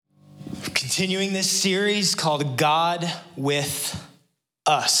continuing this series called God with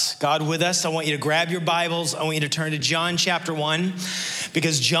Us. God with Us. I want you to grab your Bibles. I want you to turn to John chapter 1,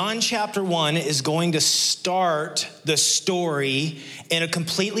 because John chapter 1 is going to start the story in a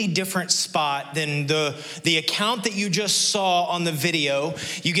completely different spot than the account that you just saw on the video.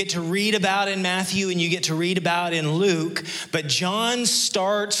 You get to read about in Matthew and you get to read about in Luke, but John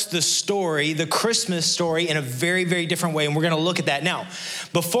starts the story, the Christmas story, in a very, very different way, and we're going to look at that. Now,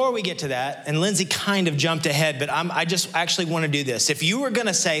 before we get to that, and Lindsay kind of jumped ahead, but I just actually want to do this. If you were going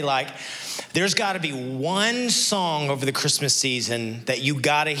to say, like, there's got to be one song over the Christmas season that you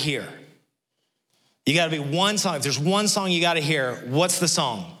got to hear. You got to be one song. If there's one song you got to hear, what's the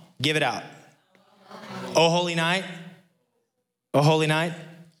song? Give it out. Oh, Holy Night. Oh, Holy Night.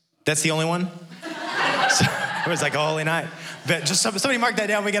 That's the only one? So, it was like, oh, Holy Night. But just somebody mark that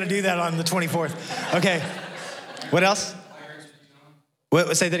down. We got to do that on the 24th. Okay. What else?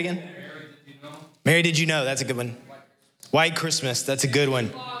 What? Say that again. Mary, did you know? That's a good one. White Christmas. That's a good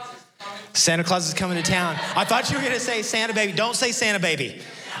one. Santa Claus is coming to town. I thought you were going to say Santa Baby. Don't say Santa Baby.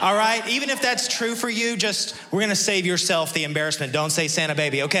 All right? Even if that's true for you, we're going to save yourself the embarrassment. Don't say Santa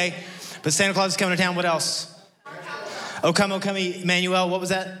Baby, okay? But Santa Claus is coming to town. What else? O come, Emmanuel. What was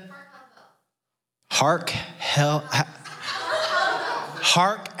that? Hark out.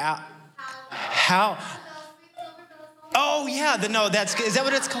 How? Oh, yeah. Is that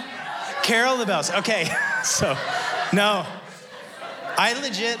what it's called? Carol of the Bells. Okay. So, no. I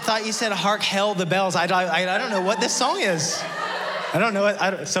legit thought you said hark hell the bells. I don't know what this song is. I don't know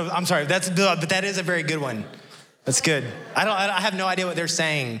it. So I'm sorry. But that is a very good one. That's good. I have no idea what they're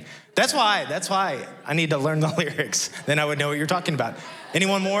saying. That's why I need to learn the lyrics. Then I would know what you're talking about.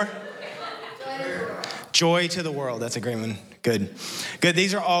 Anyone more? Joy to the World. That's a great one. Good.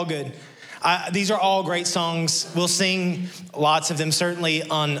 These are all good. These are all great songs. We'll sing lots of them, certainly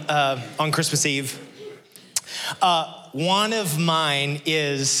on Christmas Eve. One of mine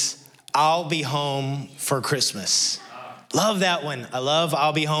is I'll Be Home for Christmas. Love that one. I love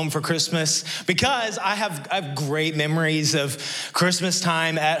I'll Be Home for Christmas because I have great memories of Christmas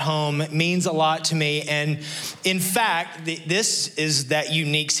time at home. It means a lot to me. And in fact, this is that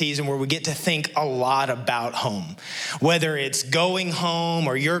unique season where we get to think a lot about home. Whether it's going home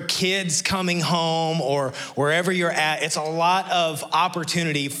or your kids coming home or wherever you're at, it's a lot of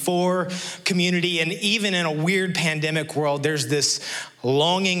opportunity for community. And even in a weird pandemic world, there's this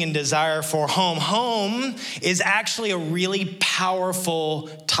longing and desire for home. Home is actually a really powerful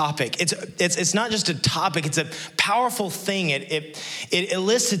topic. It's not just a topic, it's a powerful thing. It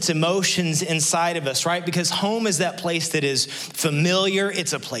elicits emotions inside of us, right? Because home is that place that is familiar.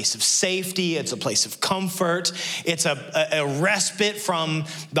 It's a place of safety. It's a place of comfort. It's a respite from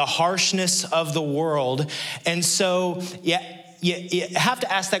the harshness of the world. And so, you have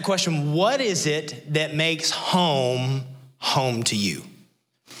to ask that question, what is it that makes home to you?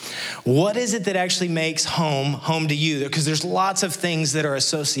 What is it that actually makes home to you? Because there's lots of things that are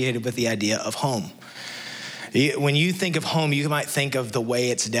associated with the idea of home. When you think of home, you might think of the way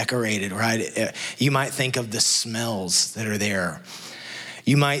it's decorated, right? You might think of the smells that are there.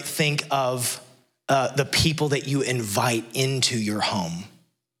 You might think of the people that you invite into your home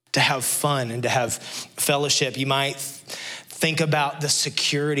to have fun and to have fellowship. You might think about the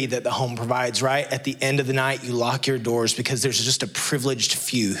security that the home provides, right? At the end of the night, you lock your doors because there's just a privileged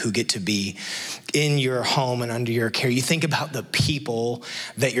few who get to be in your home and under your care. You think about the people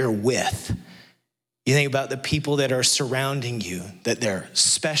that you're with. You think about the people that are surrounding you, that they're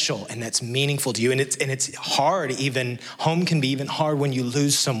special and that's meaningful to you. And it's hard even, home can be even hard when you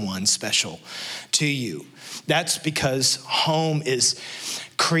lose someone special to you. That's because home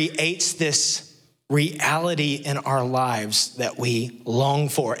creates this reality in our lives that we long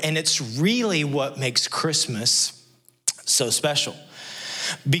for. And it's really what makes Christmas so special.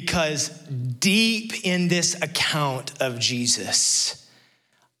 Because deep in this account of Jesus,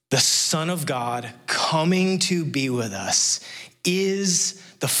 the Son of God coming to be with us, is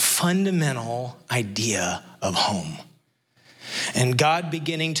the fundamental idea of home. And God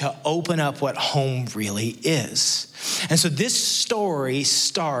beginning to open up what home really is. And so this story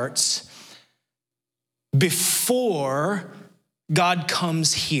starts before God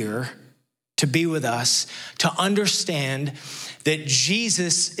comes here to be with us, to understand that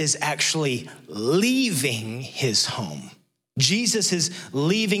Jesus is actually leaving his home. Jesus is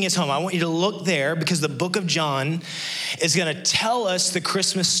leaving his home. I want you to look there because the book of John is going to tell us the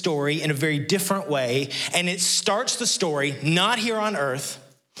Christmas story in a very different way. And it starts the story not here on earth,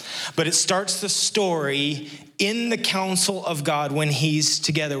 but it starts the story in the counsel of God when he's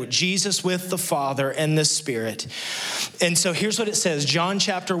together with Jesus, with the Father and the Spirit. And so here's what it says, John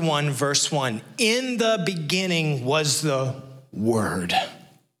chapter 1, verse 1. In the beginning was the Word,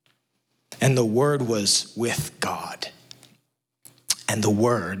 and the Word was with God, and the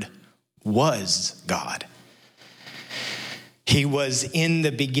Word was God. He was in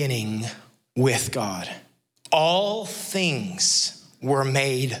the beginning with God. All things were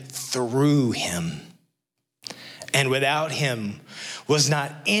made through him, and without him was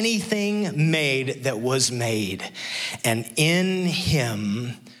not anything made that was made. And in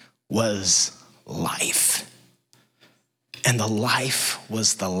him was life, and the life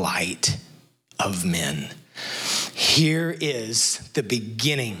was the light of men. Here is the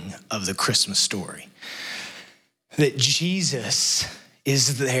beginning of the Christmas story. That Jesus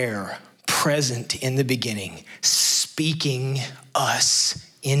is there, present in the beginning, speaking us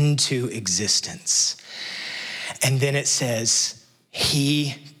into existence. And then it says,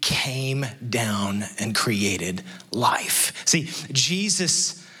 he came down and created life. See,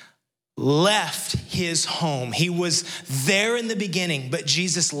 Jesus left his home. He was there in the beginning, but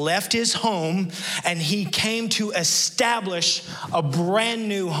Jesus left his home and he came to establish a brand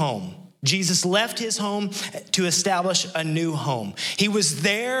new home. Jesus left his home to establish a new home. He was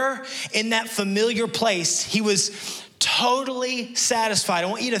there in that familiar place. He was totally satisfied. I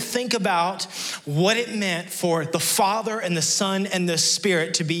want you to think about what it meant for the Father and the Son and the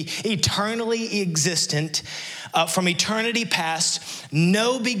Spirit to be eternally existent from eternity past,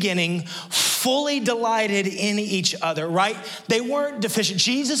 no beginning, fully delighted in each other, right? They weren't deficient.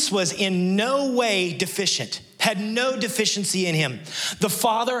 Jesus was in no way deficient, had no deficiency in him. The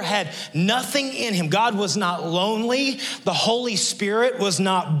Father had nothing in him. God was not lonely. The Holy Spirit was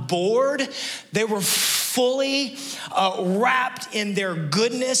not bored. They were fully wrapped in their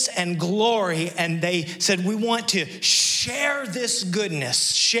goodness and glory. And they said, we want to share this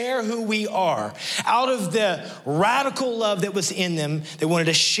goodness, share who we are. Out of the radical love that was in them, they wanted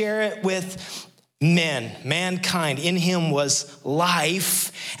to share it with mankind. In him was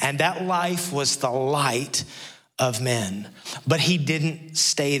life, and that life was the light of men. But he didn't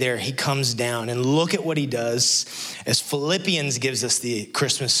stay there. He comes down, and look at what he does as Philippians gives us the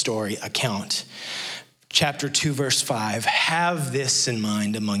Christmas story account. Chapter 2, verse 5, have this in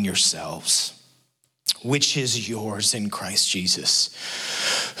mind among yourselves, which is yours in Christ Jesus,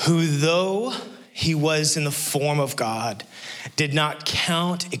 who though he was in the form of God, did not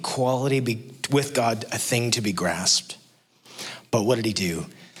count equality with God a thing to be grasped. But what did he do?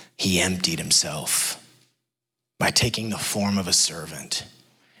 He emptied himself by taking the form of a servant,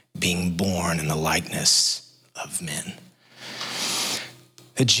 being born in the likeness of men.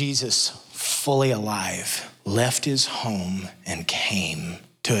 That Jesus, fully alive, left his home and came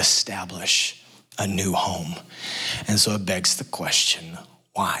to establish a new home. And so it begs the question,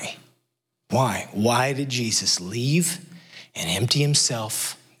 why? Why? Why did Jesus leave and empty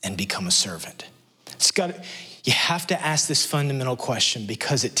himself and become a servant? You have to ask this fundamental question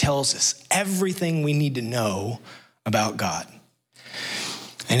because it tells us everything we need to know about God.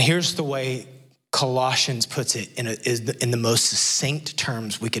 And here's the way Colossians puts it in the most succinct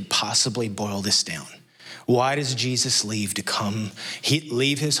terms we could possibly boil this down. Why does Jesus leave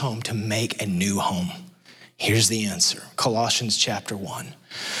his home to make a new home? Here's the answer. Colossians chapter 1.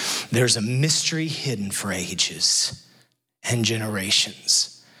 There's a mystery hidden for ages and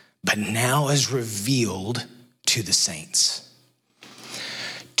generations, but now is revealed to the saints.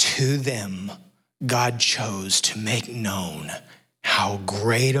 To them, God chose to make known how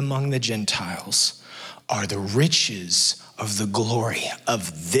great among the Gentiles are the riches of the glory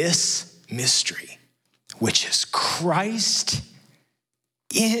of this mystery, which is Christ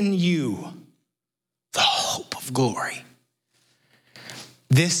in you, the hope of glory.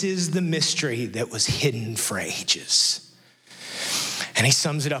 This is the mystery that was hidden for ages. And he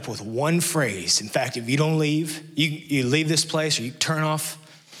sums it up with one phrase. In fact, if you don't leave, you leave this place or you turn off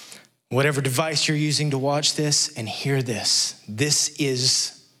whatever device you're using to watch this and hear this. This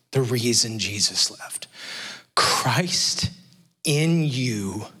is the reason Jesus left. Christ in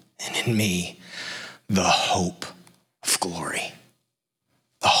you and in me, the hope of glory.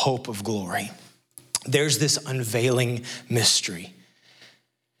 The hope of glory. There's this unveiling mystery.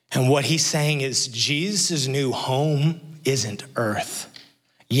 And what he's saying is Jesus' new home isn't earth.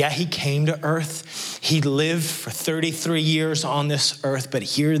 Yeah, he came to earth. He lived for 33 years on this earth, but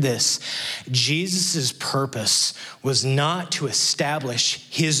hear this. Jesus' purpose was not to establish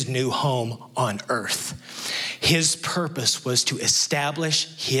his new home on earth. His purpose was to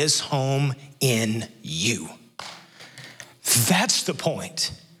establish his home in you. That's the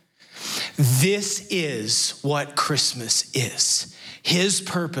point. This is what Christmas is. His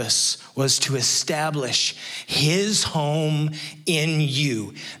purpose was to establish his home in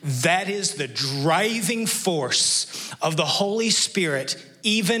you. That is the driving force of the Holy Spirit,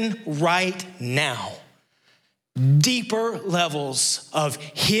 even right now. Deeper levels of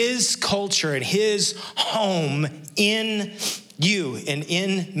his culture and his home in you and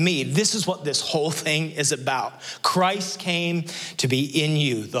in me. This is what this whole thing is about. Christ came to be in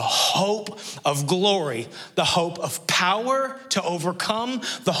you, the hope of glory, the hope of power to overcome,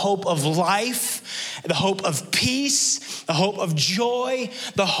 the hope of life, the hope of peace, the hope of joy,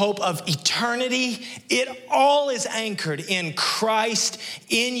 the hope of eternity. It all is anchored in Christ,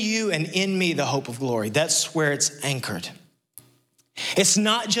 in you and in me, the hope of glory. That's where it's anchored. It's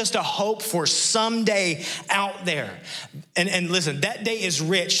not just a hope for someday out there. And listen, that day is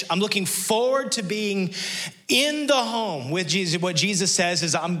rich. I'm looking forward to being in the home with Jesus. What Jesus says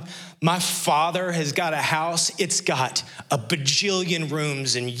is, my Father has got a house. It's got a bajillion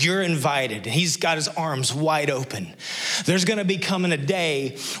rooms and you're invited. And he's got his arms wide open. There's gonna be coming a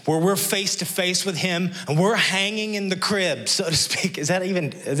day where we're face to face with him and we're hanging in the crib, so to speak. Is that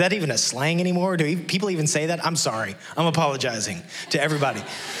even a slang anymore? Do people even say that? I'm sorry, I'm apologizing to everybody.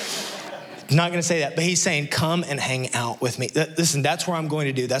 Not gonna say that, but he's saying, come and hang out with me. Listen, that's where I'm going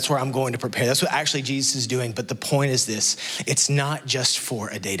to do. That's where I'm going to prepare. That's what actually Jesus is doing. But the point is this, it's not just for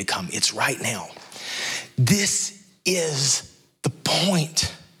a day to come. It's right now. This is the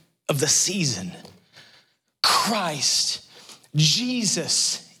point of the season. Christ,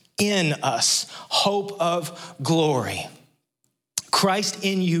 Jesus in us, hope of glory. Christ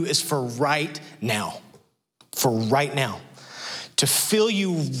in you is for right now. For right now. To fill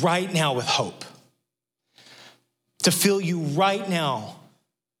you right now with hope. To fill you right now,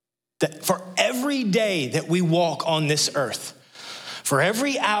 that for every day that we walk on this earth, for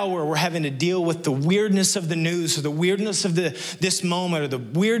every hour we're having to deal with the weirdness of the news or the weirdness of this moment or the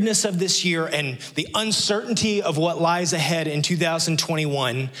weirdness of this year and the uncertainty of what lies ahead in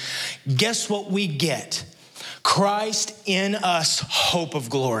 2021, guess what we get? Christ in us, hope of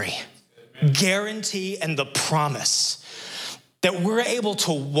glory. Guarantee and the promise that we're able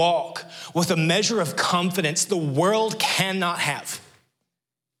to walk with a measure of confidence the world cannot have.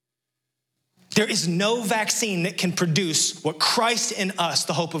 There is no vaccine that can produce what Christ in us,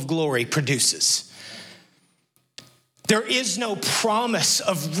 the hope of glory, produces. There is no promise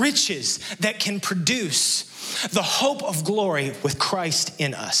of riches that can produce the hope of glory with Christ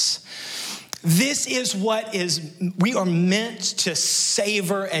in us. This is what we are meant to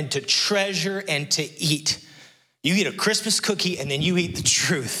savor and to treasure and to eat. You eat a Christmas cookie and then you eat the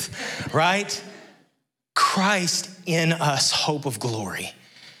truth, right? Christ in us, hope of glory.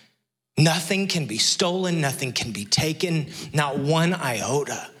 Nothing can be stolen, nothing can be taken, not one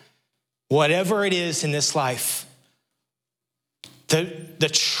iota. Whatever it is in this life, the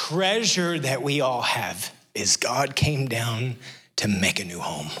treasure that we all have is God came down to make a new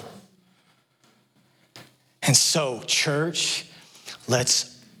home. And so, church,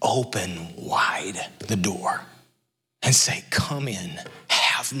 let's open wide the door and say, come in,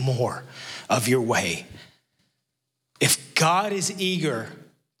 have more of your way. If God is eager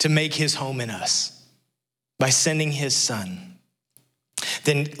to make his home in us by sending his son,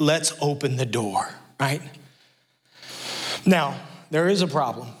 then let's open the door, right? Now, there is a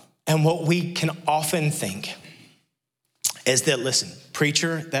problem. And what we can often think is that, listen,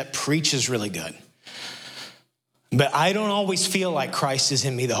 preacher, that preaches really good. But I don't always feel like Christ is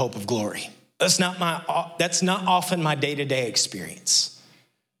in me, the hope of glory. That's not often my day-to-day experience.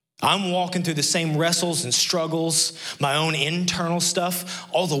 I'm walking through the same wrestles and struggles, my own internal stuff,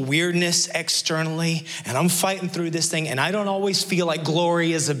 all the weirdness externally, and I'm fighting through this thing, and I don't always feel like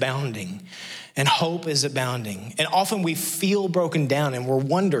glory is abounding and hope is abounding. And often we feel broken down and we're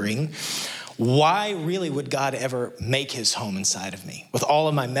wondering, why really would God ever make his home inside of me? With all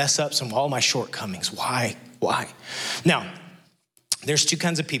of my mess ups and all my shortcomings, why? Now, there's two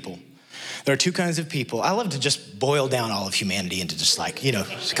kinds of people. There are two kinds of people. I love to just boil down all of humanity into just like,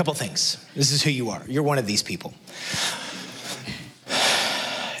 just a couple things. This is who you are. You're one of these people.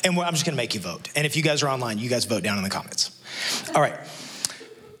 And I'm just gonna make you vote. And if you guys are online, you guys vote down in the comments. All right.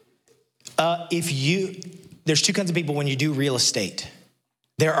 There's two kinds of people when you do real estate.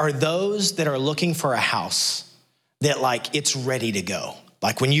 There are those that are looking for a house that like it's ready to go.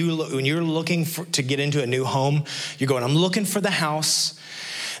 Like when you're looking to get into a new home, you're going, I'm looking for the house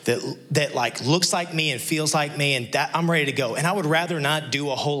that like looks like me and feels like me and that I'm ready to go. And I would rather not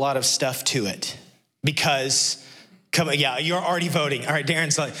do a whole lot of stuff to it because, you're already voting. All right,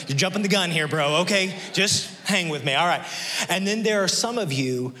 Darren's like, you're jumping the gun here, bro. Okay, just hang with me. All right. And then there are some of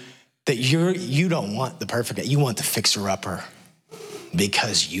you that you don't want the perfect guy, you want the fixer-upper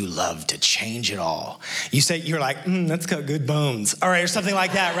because you love to change it all. You're like, that's got good bones. All right, or something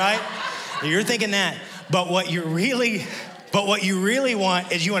like that, right? You're thinking that, but what you really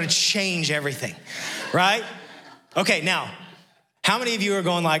want is you want to change everything, right? Okay, now, how many of you are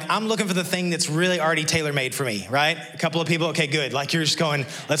going like, I'm looking for the thing that's really already tailor-made for me, right? A couple of people, okay, good. Like you're just going,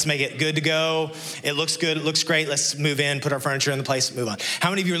 let's make it good to go. It looks good, it looks great. Let's move in, put our furniture in the place, move on.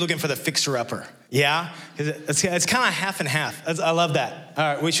 How many of you are looking for the fixer-upper? Yeah? It's kind of half and half. I love that.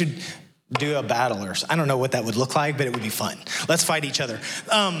 All right, we should do a battle or I don't know what that would look like, but it would be fun. Let's fight each other.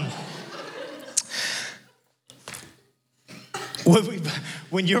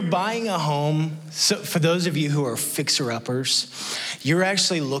 When you're buying a home, so for those of you who are fixer-uppers, you're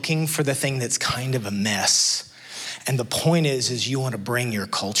actually looking for the thing that's kind of a mess. And the point is you want to bring your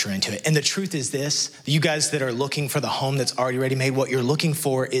culture into it. And the truth is this, you guys that are looking for the home that's already ready-made, what you're looking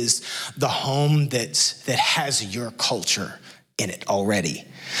for is the home that has your culture in it already.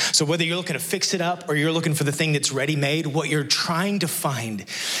 So whether you're looking to fix it up or you're looking for the thing that's ready-made, what you're trying to find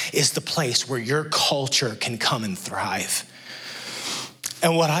is the place where your culture can come and thrive.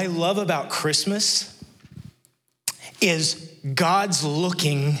 And what I love about Christmas is God's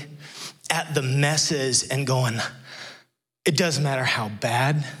looking at the messes and going, it doesn't matter how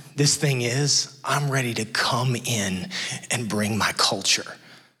bad this thing is, I'm ready to come in and bring my culture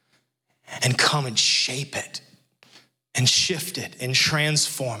and come and shape it and shift it and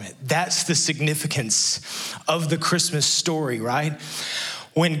transform it. That's the significance of the Christmas story, right?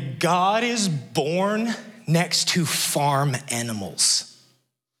 When God is born next to farm animals,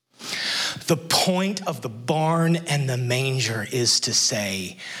 the point of the barn and the manger is to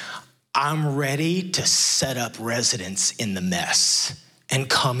say, I'm ready to set up residence in the mess and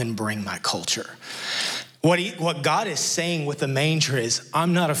come and bring my culture. What God is saying with the manger is,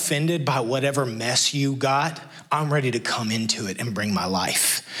 I'm not offended by whatever mess you got. I'm ready to come into it and bring my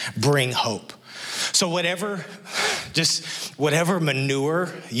life, bring hope. So whatever manure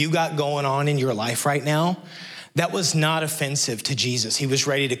you got going on in your life right now, that was not offensive to Jesus. He was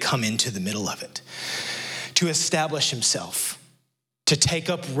ready to come into the middle of it, to establish himself, to take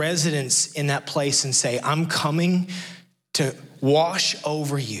up residence in that place and say, I'm coming to wash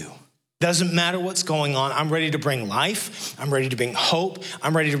over you. Doesn't matter what's going on. I'm ready to bring life. I'm ready to bring hope.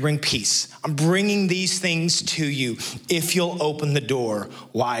 I'm ready to bring peace. I'm bringing these things to you if you'll open the door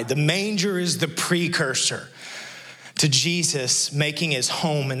wide. The manger is the precursor to Jesus making his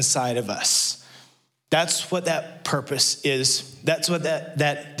home inside of us. That's what that purpose is. That's what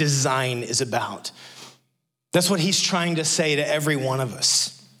that design is about. That's what he's trying to say to every one of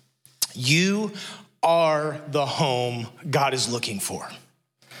us. You are the home God is looking for.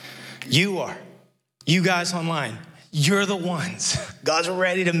 You are. You guys online, you're the ones. God's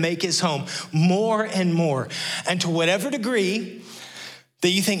ready to make his home more and more. And to whatever degree that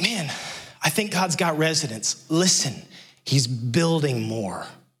you think, man, I think God's got residence. Listen, he's building more.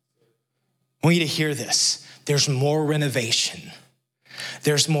 I want you to hear this. There's more renovation.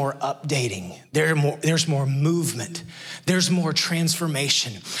 There's more updating. There's more movement. There's more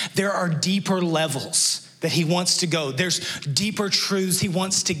transformation. There are deeper levels that he wants to go. There's deeper truths he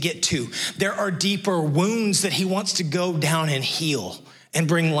wants to get to. There are deeper wounds that he wants to go down and heal and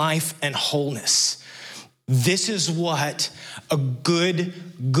bring life and wholeness. This is what a good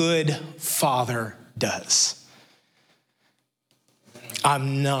father does.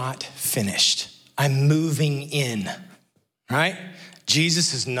 I'm not finished. I'm moving in, right?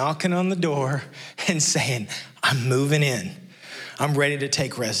 Jesus is knocking on the door and saying, I'm moving in. I'm ready to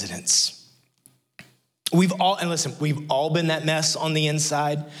take residence. We've all been that mess on the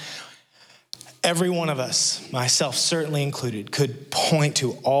inside. Every one of us, myself certainly included, could point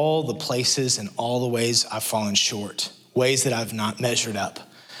to all the places and all the ways I've fallen short, ways that I've not measured up.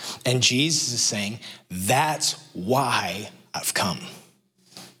 And Jesus is saying, that's why I've come.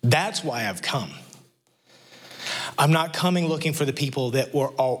 That's why I've come. I'm not coming looking for the people that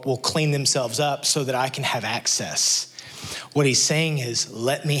will clean themselves up so that I can have access. What he's saying is,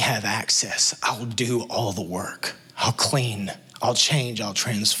 let me have access. I'll do all the work. I'll clean, I'll change, I'll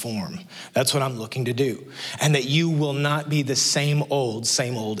transform. That's what I'm looking to do. And that you will not be the same old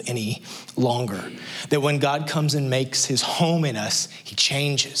any longer. That when God comes and makes his home in us, he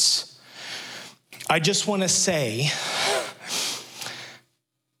changes. I just want to say,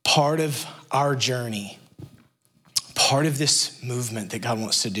 part of our journey, part of this movement that God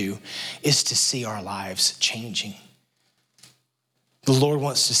wants to do is to see our lives changing. The Lord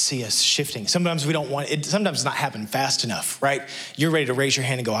wants to see us shifting. Sometimes we don't want it. Sometimes it's not happening fast enough, right? You're ready to raise your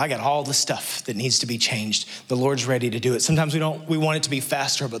hand and go, I got all the stuff that needs to be changed. The Lord's ready to do it. Sometimes we want it to be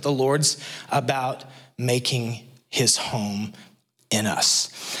faster, but the Lord's about making his home in us.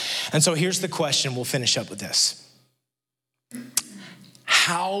 And so here's the question. We'll finish up with this.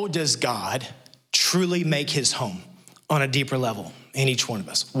 How does God truly make his home on a deeper level in each one of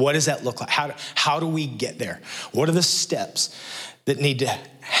us? What does that look like? How do we get there? What are the steps that need to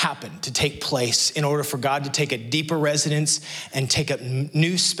happen, to take place in order for God to take a deeper residence and take up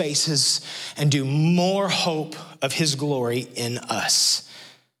new spaces and do more hope of his glory in us?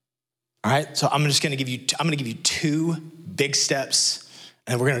 All right, so I'm going to give you two big steps,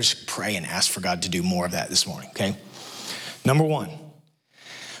 and we're going to just pray and ask for God to do more of that this morning, okay? Number one,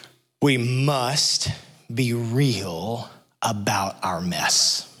 we must be real about our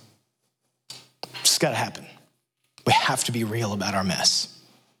mess. It's got to happen. We have to be real about our mess.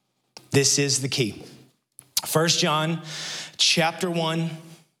 This is the key. 1 John chapter 1,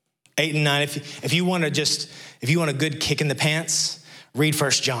 8 and 9. If you want a good kick in the pants, read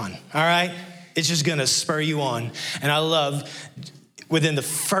 1 John, all right? It's just gonna spur you on. And I love, within the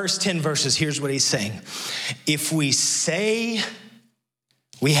first 10 verses, here's what he's saying. If we say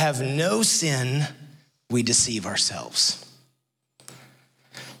we have no sin, we deceive ourselves.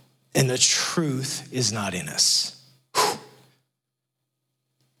 And the truth is not in us. Whew.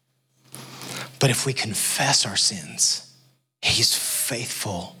 But if we confess our sins, he's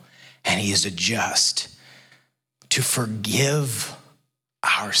faithful and he is just to forgive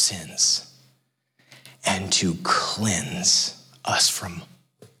our sins and to cleanse us from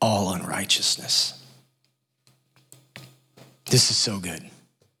all unrighteousness. This is so good.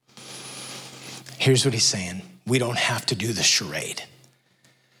 Here's what he's saying. We don't have to do the charade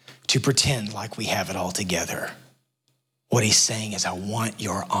to pretend like we have it all together. What he's saying is, I want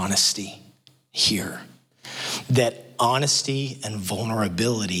your honesty here. That honesty and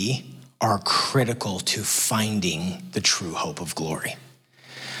vulnerability are critical to finding the true hope of glory.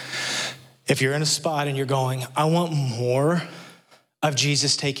 If you're in a spot and you're going, I want more of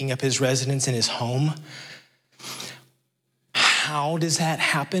Jesus taking up his residence in his home, how does that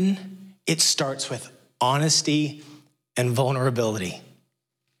happen? It starts with honesty and vulnerability.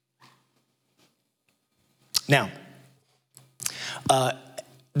 Now,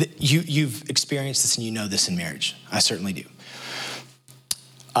 you've experienced this and you know this in marriage. I certainly do.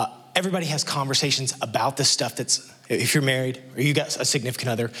 Everybody has conversations about this stuff if you're married or you got a significant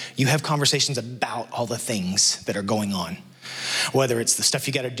other, you have conversations about all the things that are going on. Whether it's the stuff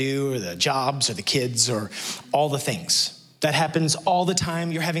you got to do or the jobs or the kids or all the things. That happens all the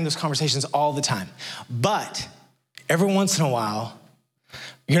time. You're having those conversations all the time. But every once in a while,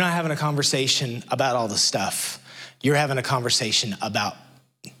 you're not having a conversation about all the stuff. You're having a conversation about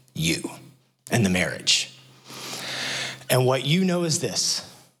you and the marriage. And what you know is this.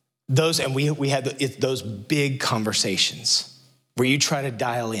 We had those big conversations where you try to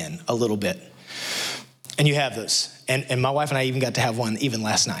dial in a little bit. And you have those. And my wife and I even got to have one even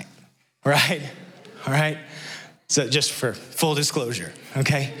last night, right? All right? So just for full disclosure,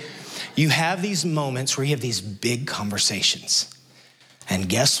 okay? You have these moments where you have these big conversations. And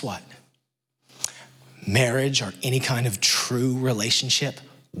guess what? Marriage or any kind of true relationship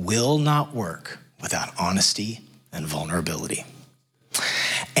will not work without honesty and vulnerability.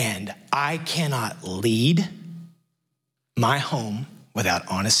 And I cannot lead my home without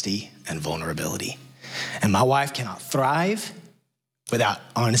honesty and vulnerability. And my wife cannot thrive without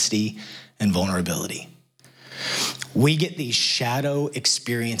honesty and vulnerability. We get these shadow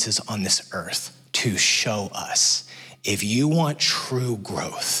experiences on this earth to show us if you want true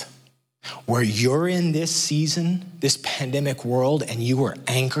growth, where you're in this season, this pandemic world, and you are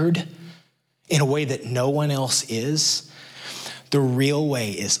anchored in a way that no one else is, the real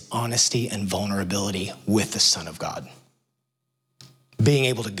way is honesty and vulnerability with the Son of God. Being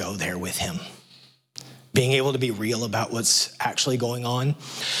able to go there with him. Being able to be real about what's actually going on.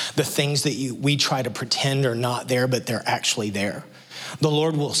 The things that we try to pretend are not there, but they're actually there. The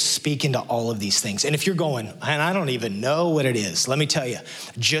Lord will speak into all of these things. And if you're going, and I don't even know what it is, let me tell you,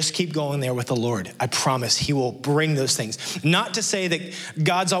 just keep going there with the Lord. I promise he will bring those things. Not to say that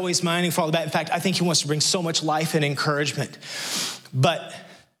God's always minding for all of that. In fact, I think he wants to bring so much life and encouragement. But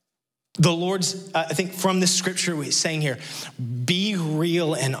the Lord's, I think from this scripture we're saying here, be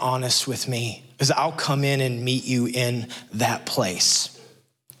real and honest with me, because I'll come in and meet you in that place.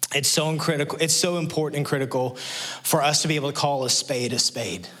 It's so critical. It's so important and critical for us to be able to call a spade,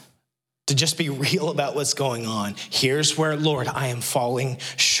 to just be real about what's going on. Here's where, Lord, I am falling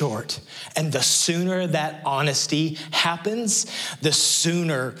short. And the sooner that honesty happens, the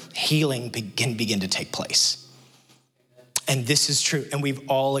sooner healing can begin to take place. And this is true. And we've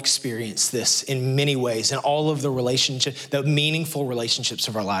all experienced this in many ways. And all of the relationships, the meaningful relationships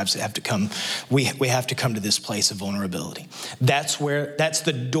of our lives have to come. We have to come to this place of vulnerability. That's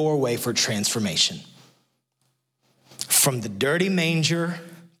the doorway for transformation. From the dirty manger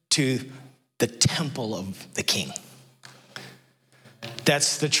to the temple of the King.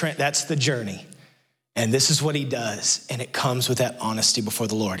 That's the journey. And this is what he does. And it comes with that honesty before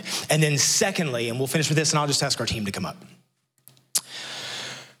the Lord. And then secondly, and we'll finish with this, and I'll just ask our team to come up.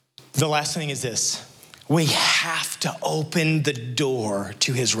 The last thing is this. We have to open the door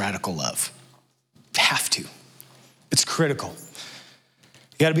to his radical love. Have to. It's critical.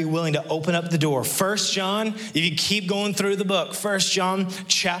 You got to be willing to open up the door. 1 John, if you keep going through the book, 1 John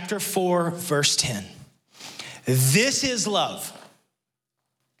chapter 4, verse 10. This is love.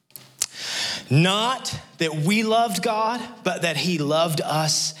 Not that we loved God, but that he loved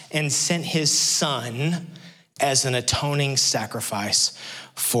us and sent his son as an atoning sacrifice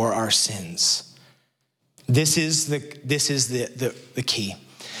for our sins. This is the key.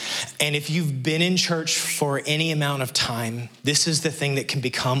 And if you've been in church for any amount of time, this is the thing that can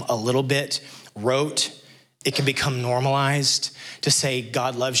become a little bit rote. It can become normalized to say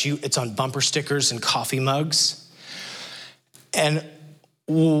God loves you. It's on bumper stickers and coffee mugs. And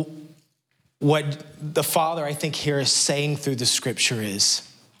what the Father, I think, here is saying through the scripture is,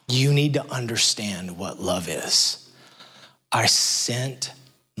 you need to understand what love is. I sent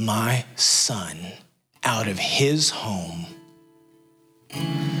my son out of his home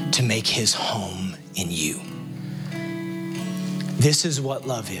to make his home in you. This is what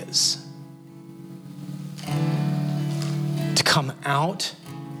love is. To come out,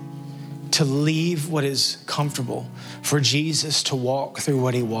 to leave what is comfortable, for Jesus to walk through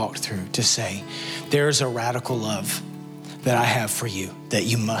what he walked through, to say, there's a radical love that I have for you that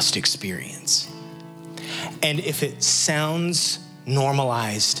you must experience. And if it sounds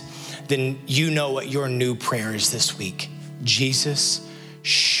normalized, then you know what your new prayer is this week. Jesus,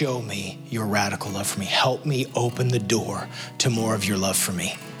 show me your radical love for me. Help me open the door to more of your love for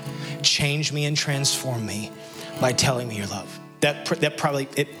me. Change me and transform me by telling me your love. That probably,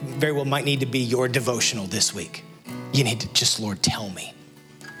 it very well might need to be your devotional this week. You need to just, Lord, tell me.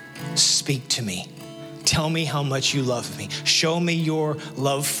 Speak to me. Tell me how much you love me. Show me your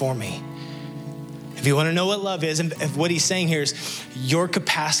love for me. If you want to know what love is, and what he's saying here is your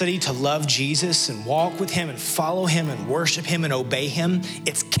capacity to love Jesus and walk with him and follow him and worship him and obey him,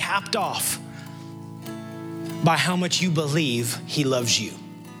 it's capped off by how much you believe he loves you.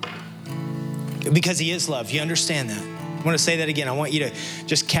 Because he is love. You understand that? I want to say that again. I want you to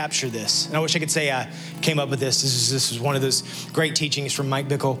just capture this. And I wish I could say I came up with this. This is one of those great teachings from Mike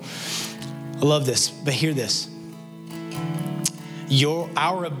Bickle. I love this, but hear this.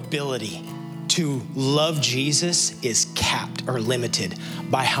 Our ability to love Jesus is capped or limited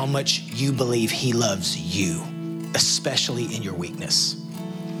by how much you believe he loves you, especially in your weakness.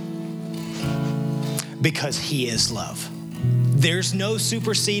 Because he is love. There's no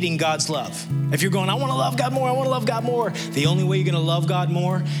superseding God's love. If you're going, I want to love God more, I want to love God more. The only way you're going to love God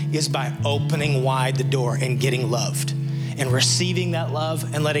more is by opening wide the door and getting loved and receiving that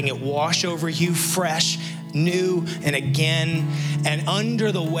love and letting it wash over you fresh, new, and again. And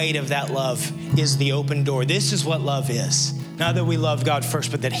under the weight of that love is the open door. This is what love is. Not that we love God first,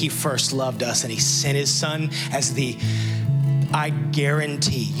 but that he first loved us and he sent his son as I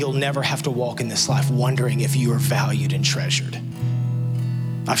guarantee you'll never have to walk in this life wondering if you are valued and treasured.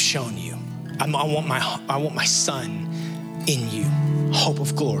 I've shown you. I want my son in you, hope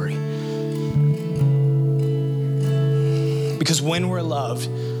of glory. Because when we're loved,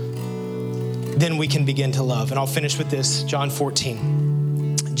 then we can begin to love. And I'll finish with this, John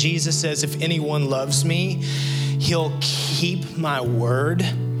 14. Jesus says, if anyone loves me, he'll keep my word,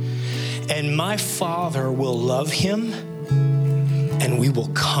 and my Father will love him, and we will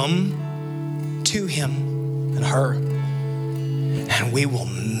come to him and her, and we will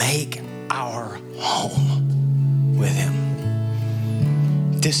make our home with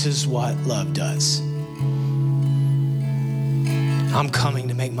him. This is what love does. I'm coming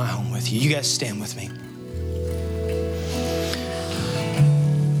to make my home with you. You guys stand with me.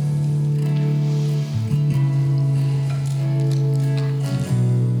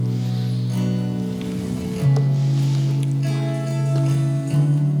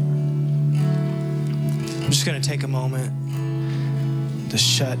 I'm just going to take a moment to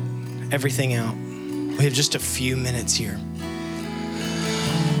shut everything out. We have just a few minutes here.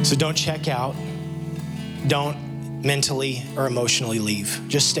 So don't check out. Don't mentally or emotionally leave.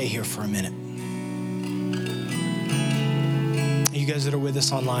 Just stay here for a minute. You guys that are with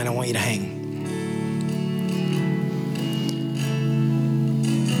us online, I want you to hang.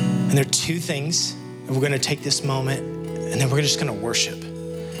 And there are two things, and we're going to take this moment, and then we're just going to worship.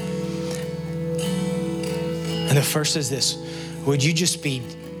 And the first is this: would you just be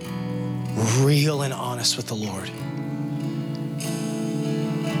real and honest with the Lord?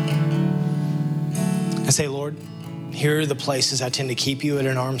 And say, Lord, here are the places I tend to keep you at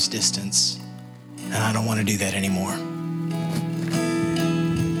an arm's distance, and I don't want to do that anymore.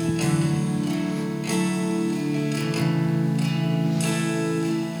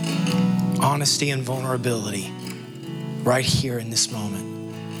 Honesty and vulnerability right here in this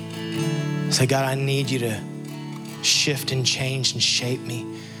moment. Say, God, I need you to shift and change and shape me.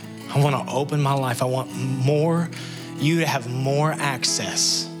 I want to open my life. I want you to have more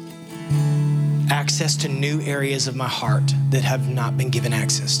access to new areas of my heart that have not been given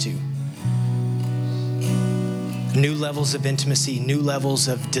access to. New levels of intimacy, new levels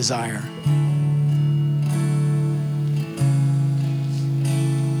of desire.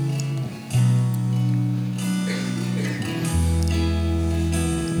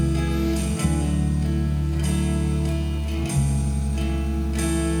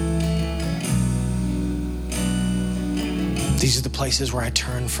 These are the places where I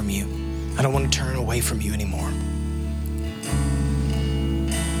turn from you. I don't want to turn away from you anymore.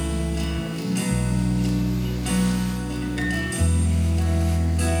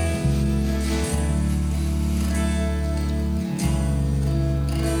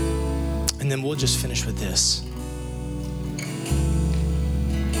 And then we'll just finish with this.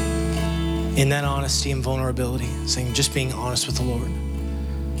 In that honesty and vulnerability, saying, just being honest with the Lord.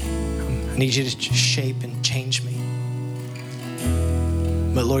 I need you to shape and change me.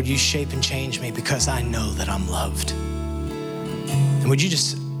 But Lord, you shape and change me because I know that I'm loved. And would you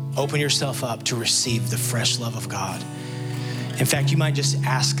just open yourself up to receive the fresh love of God? In fact, you might just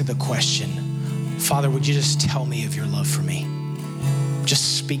ask the question, Father, would you just tell me of your love for me?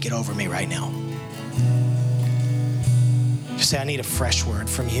 Just speak it over me right now. Just say, I need a fresh word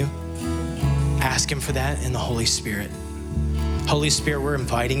from you. Ask him for that in the Holy Spirit. Holy Spirit, we're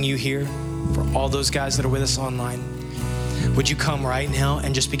inviting you here for all those guys that are with us online. Would you come right now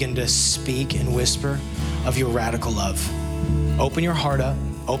and just begin to speak and whisper of your radical love? Open your heart up,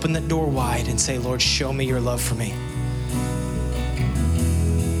 open that door wide and say, Lord, show me your love for me.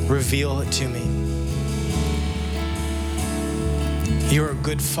 Reveal it to me. You're a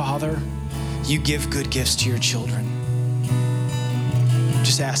good father. You give good gifts to your children.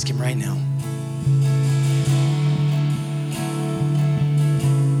 Just ask him right now.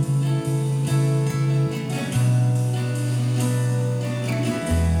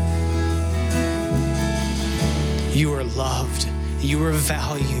 You are loved. You are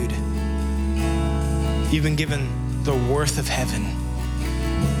valued. You've been given the worth of heaven.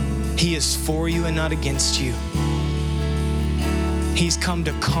 He is for you and not against you. He's come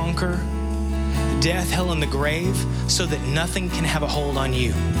to conquer death, hell, and the grave so that nothing can have a hold on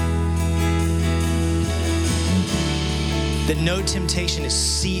you. That no temptation has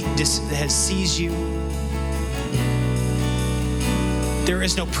seized you. There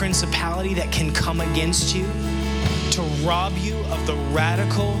is no principality that can come against you to rob you of the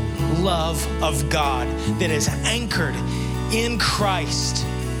radical love of God that is anchored in Christ,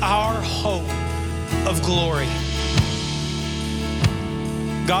 our hope of glory.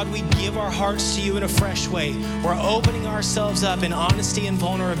 God, we give our hearts to you in a fresh way. We're opening ourselves up in honesty and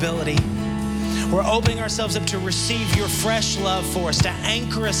vulnerability. We're opening ourselves up to receive your fresh love for us, to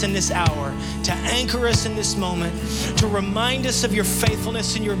anchor us in this hour, to anchor us in this moment, to remind us of your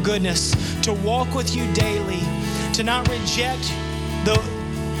faithfulness and your goodness, to walk with you daily, to not reject the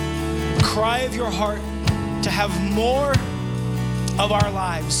cry of your heart, to have more of our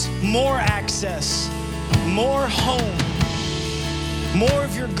lives, more access, more home, more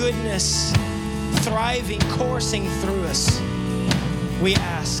of your goodness thriving, coursing through us. We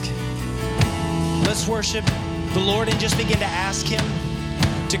ask. Let's worship the Lord and just begin to ask him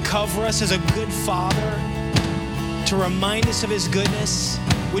to cover us as a good father, to remind us of his goodness.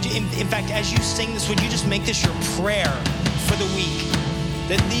 Would you, in fact, as you sing this, would you just make this your prayer for the week,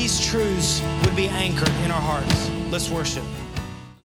 that these truths would be anchored in our hearts? Let's worship.